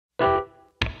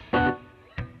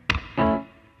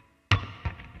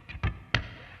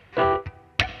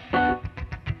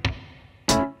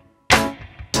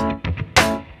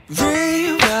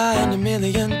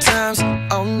million times.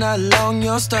 All night long,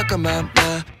 you're stuck on my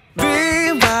mind.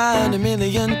 Rewind a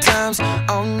million times.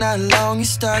 All night long,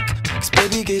 you're stuck. 'Cause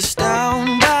baby gets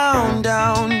down, down,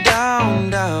 down, down,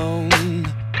 down.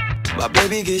 My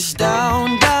baby gets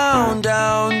down, down,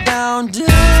 down, down,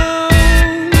 down.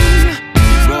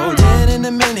 Rolling in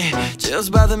a minute, chills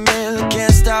by the minute.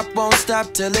 Can't stop, won't stop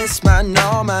till it's mine.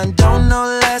 No, mine, don't know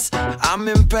less. I'm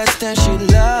impressed and she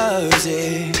loves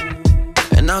it.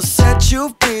 And I'll set you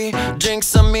free. Drink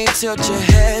some me, tilt your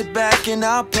head back and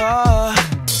I'll pour.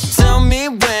 Tell me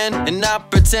when and I'll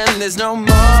pretend there's no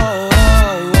more.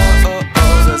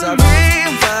 'Cause I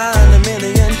rewind a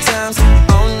million times.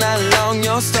 All night long,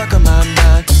 you're stuck on my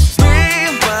mind.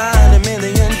 Rewind a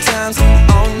million times.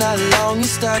 All night long,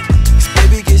 you're stuck. 'Cause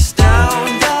baby gets down,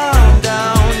 down,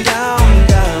 down, down,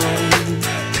 down.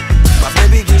 My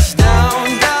baby gets down,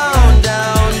 down,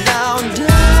 down, down,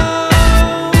 down.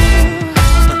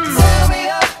 Tear me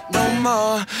up no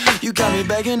more. You got me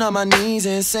begging on my knees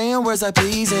and saying words like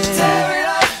pleasing. Tear it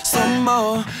up some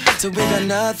more till we got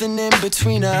nothing in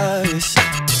between us.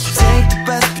 Take the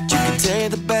best, but you can take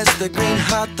the best. The green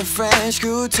heart, the French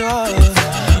couture.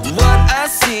 What I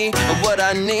see, what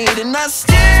I need, and I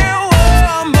still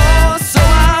want more. So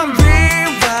I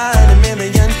rewind a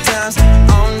million times.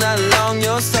 All night long,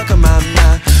 you're stuck on my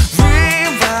mind.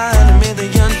 Rewind a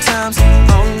million times.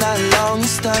 All night long,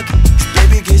 you're stuck. 'Cause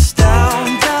baby gets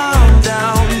down, down,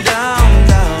 down, down,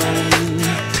 down.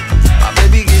 My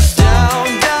baby gets down,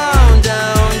 down,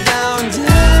 down, down,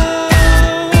 down.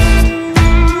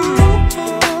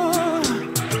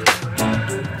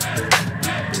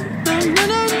 No,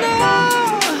 no, no,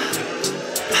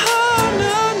 oh,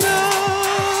 no, no.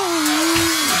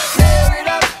 Tear it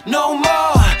up no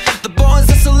more. The boys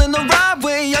hustle in the right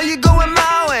way. Are you going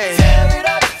my way? Tear it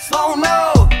up. Oh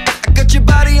no, I got your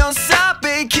body on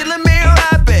sloppy, killing me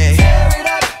rapid. Tear it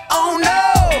up. Oh no,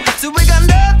 so we got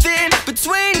nothing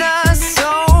between us.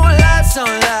 So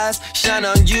lights shine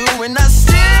on you, and I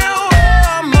still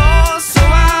want more. So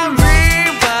I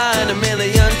rewind a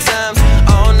million times.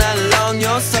 All night long,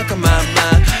 you're stuck on my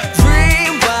mind.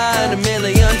 Rewind a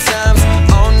million times.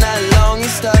 All night long,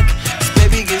 you're stuck. 'Cause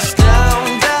baby gets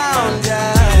down, down,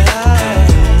 down.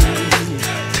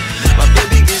 My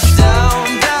baby gets down,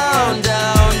 down,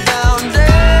 down, down,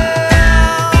 down.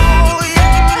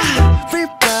 Yeah.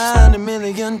 Rewind a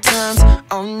million times.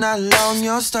 All night long,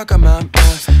 you're stuck on my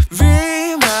mind.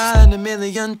 Rewind a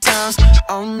million times.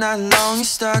 All night long,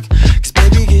 you're stuck. 'Cause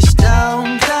baby gets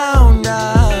down, down,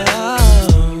 down.